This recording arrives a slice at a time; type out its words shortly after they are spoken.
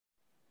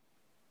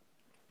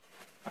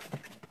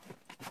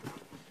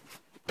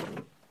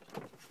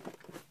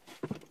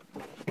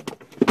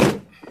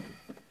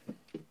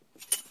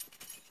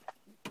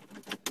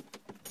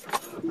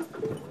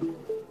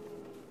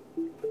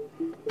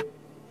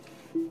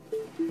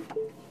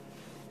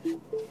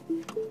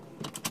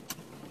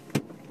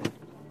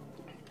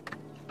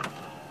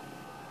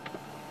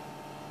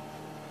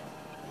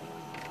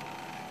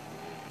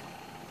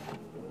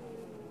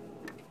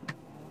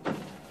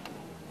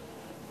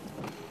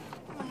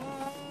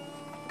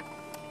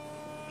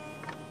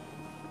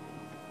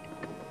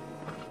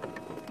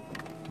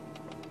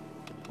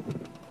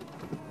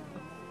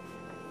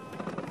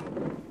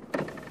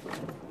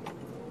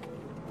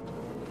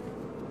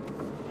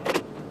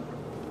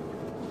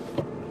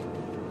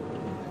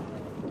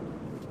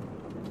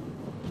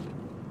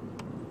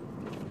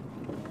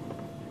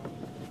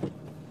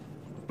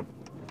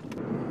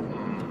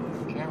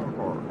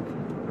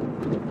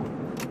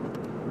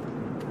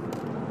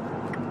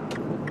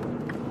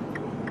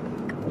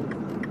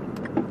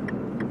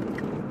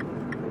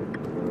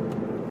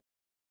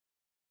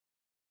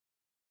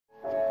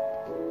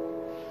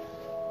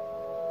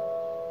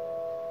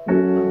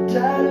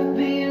Tired of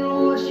being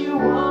what you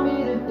want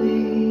me to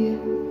be,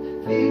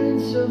 feeling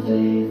so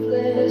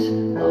faithless,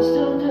 lost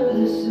under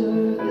the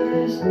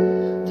surface.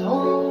 Don't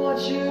know what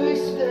you're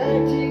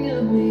expecting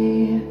of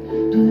me,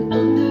 but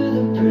under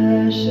the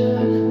pressure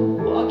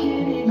of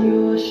walking in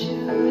your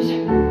shoes,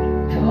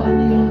 caught in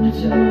the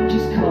undertow,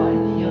 just caught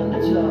in the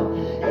undertow.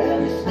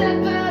 Every step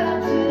that I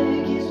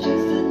take is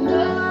just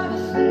another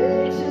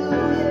mistake to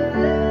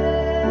you.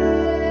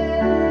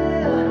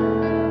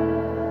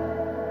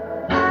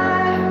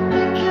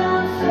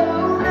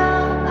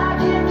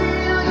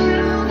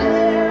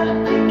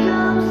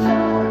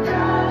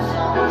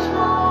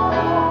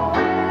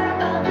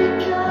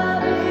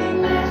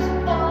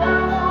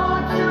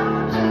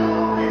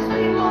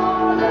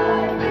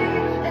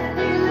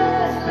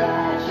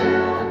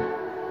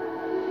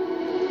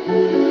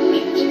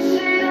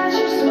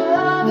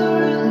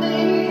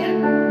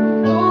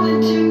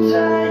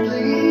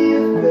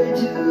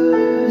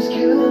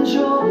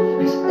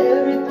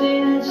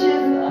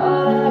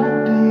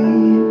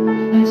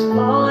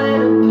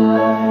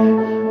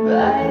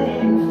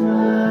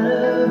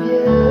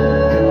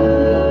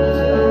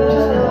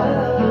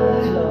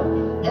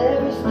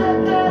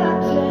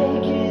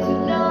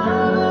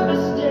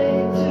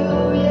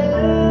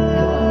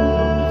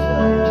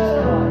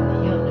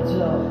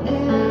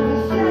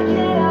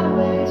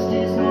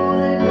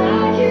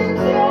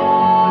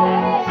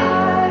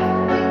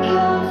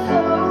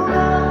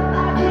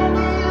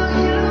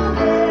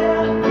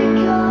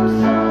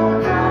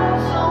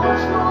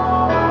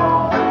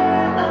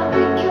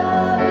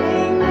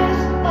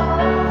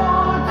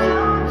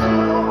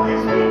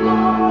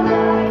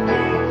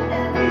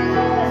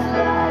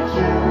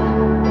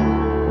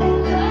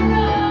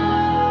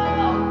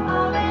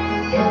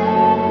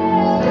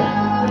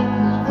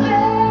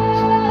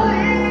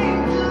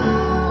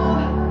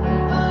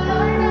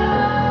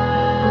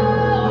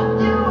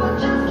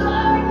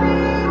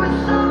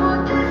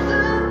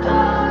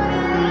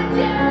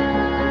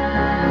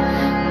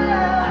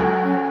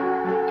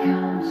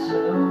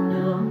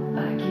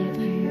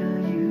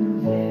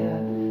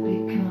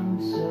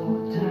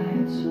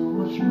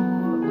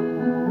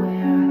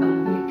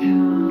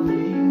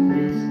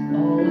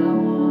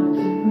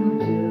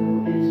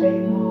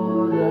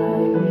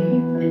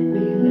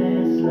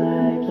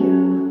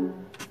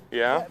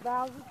 Yeah? That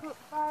Bowser put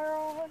fire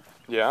on,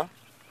 Yeah?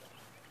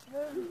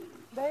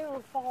 they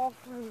will fall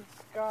from the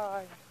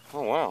sky.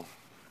 Oh, wow.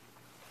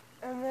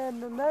 And then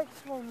the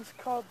next one's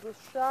called the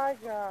Shy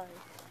Guy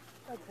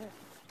Attack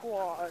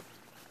Squad.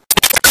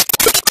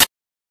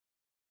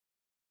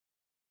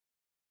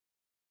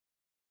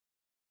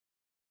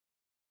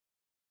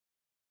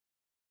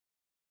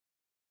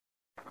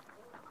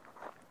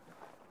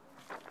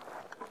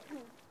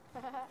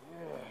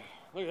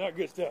 Look at that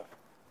good stuff.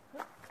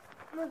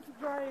 Mr.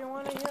 Gray, you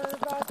want to hear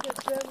about the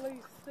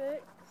Deadly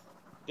Six?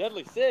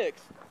 Deadly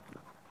Six?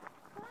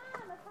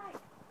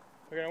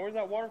 Okay, now where's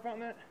that water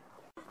fountain at?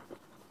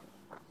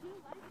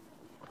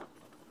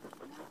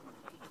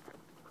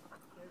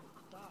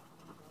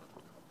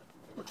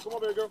 Come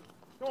on, baby girl.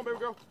 Come on, baby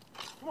girl.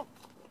 Come on.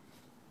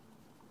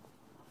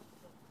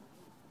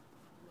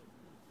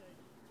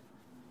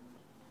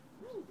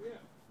 Yeah.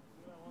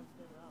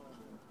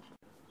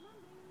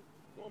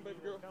 Come on, baby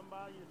girl. Come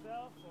by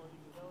yourself, or you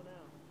can go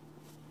now.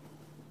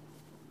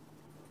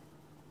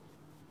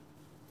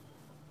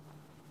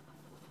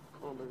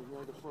 Come on, baby. You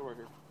gotta go slow right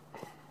here.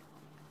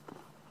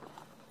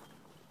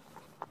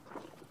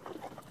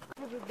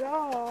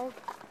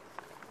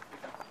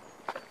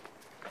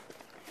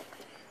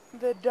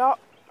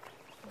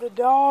 The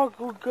dog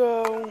will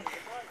go.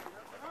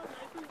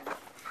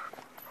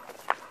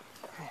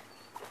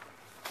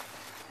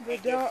 The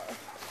dog.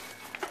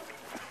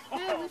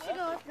 Dude, we should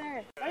go up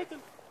there. Nathan.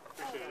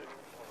 Appreciate it.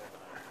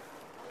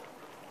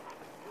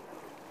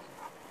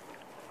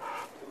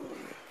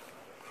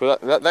 So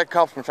that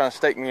cop's been trying to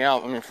stake me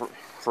out, I mean,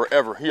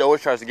 forever. He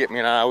always tries to get me,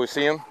 and I always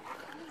see him.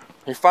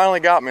 He finally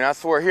got me, and I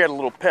swear he had a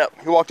little pep.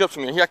 He walked up to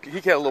me, and he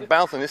had a little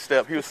bounce in his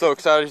step. He was so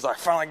excited. He's like,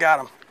 finally got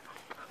him.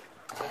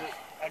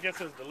 I guess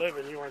it was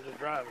delivering. You weren't just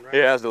driving, right?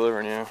 Yeah, I was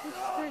delivering, yeah.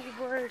 Take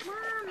a break.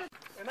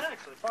 And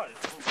actually, probably.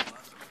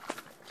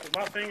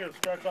 My fingers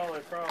stretch all the way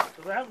across.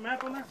 Does it have a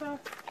map on that side?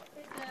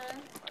 It does.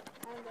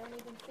 I don't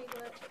even see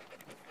what.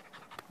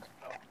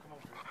 Oh, come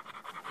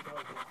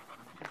on.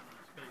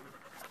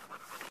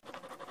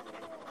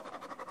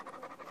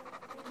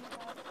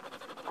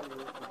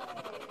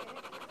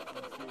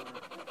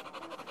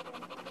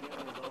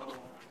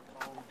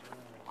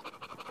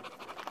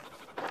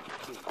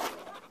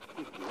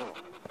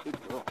 Good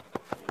girl.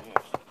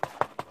 Yes.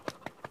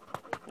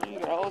 You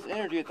got all this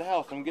energy at the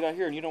house and get out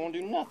here and you don't want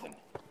to do nothing.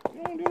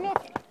 You don't want to do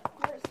nothing.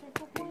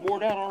 You're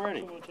bored out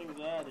already. Too much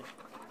anxiety.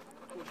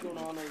 What's going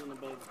on there in the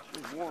baby?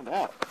 She's worn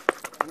out.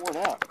 Worn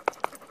out.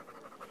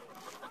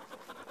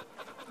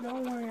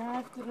 Don't worry,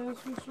 after this,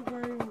 we're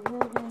going to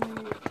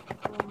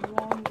eat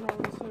Long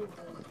John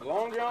Silver's.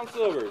 Long John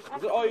Silver's.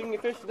 Is it all you can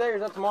get fish today or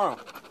is that tomorrow?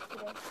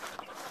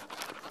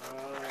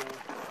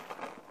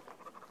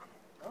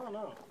 I don't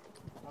know.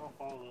 I don't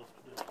follow those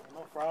traditions. I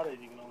know Fridays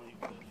you can only eat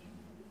fish.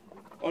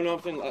 Oh no,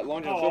 I'm saying like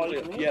Long John Oh,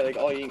 Silver's. all you Yeah, like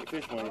all you can get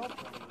fish I Mondays.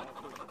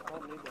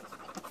 don't need that.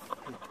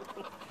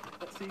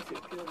 That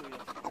seafood killed me.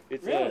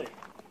 It's Really?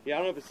 yeah,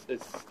 I don't know if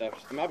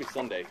it might be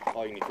Sunday.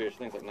 All you can get fish. I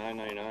think it's like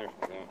 $9.99 or something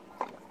like that.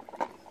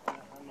 Yeah,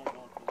 I'm not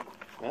going for it.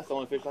 That's the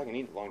only fish I can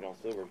eat at Long John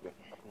Silver's, but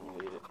I don't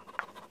really eat it.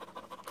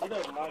 He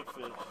doesn't like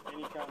fish.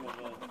 Any kind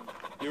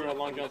of You ever had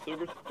Long John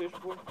Silver's fish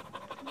before?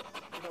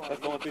 you know, That's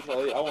the only fish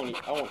I'll eat.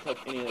 I won't touch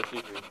any other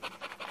seafood.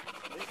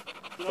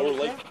 you Or know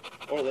lake.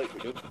 Or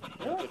lake. Nope.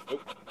 Yeah.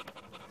 Nope.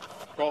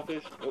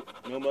 Crawfish. Nope.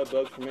 No mud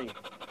bugs for me.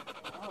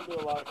 I don't do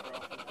a lot of crawfish.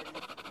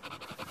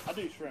 I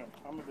do shrimp.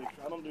 I'm a big.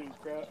 I don't do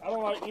crab. I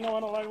don't like. You know, I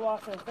don't like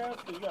lobster and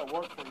crabs because you got to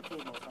work for your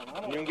food most of the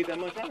time. You don't get that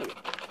much out of it.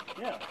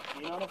 Yeah.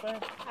 You know what I'm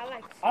saying?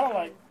 I don't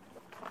like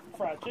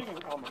fried chicken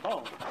on the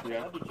bone.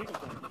 Yeah. I do chicken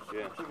fingers.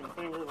 Yeah. Chicken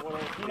fingers,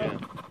 whatever. You know,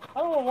 Yeah. I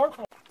don't want to work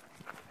for.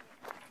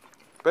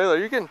 Bayley,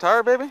 are you getting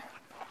tired, baby?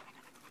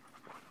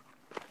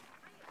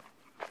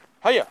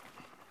 Hiya.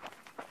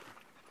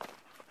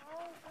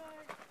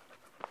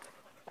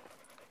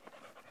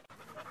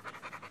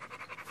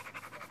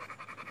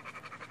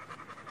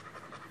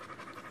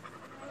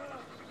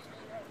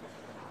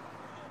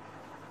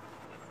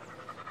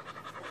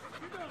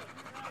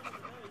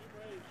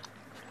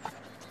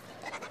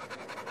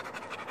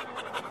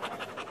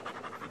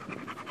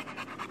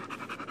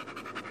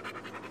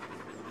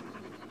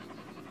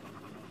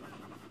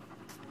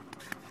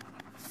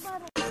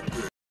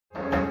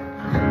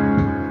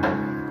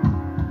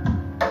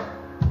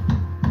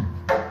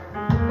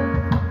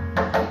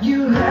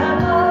 You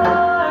have my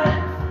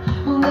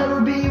heart, we'll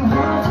never be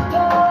worlds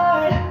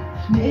apart.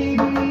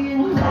 Maybe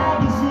in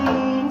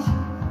magazines,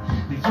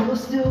 but you'll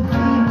still be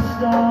a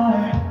star.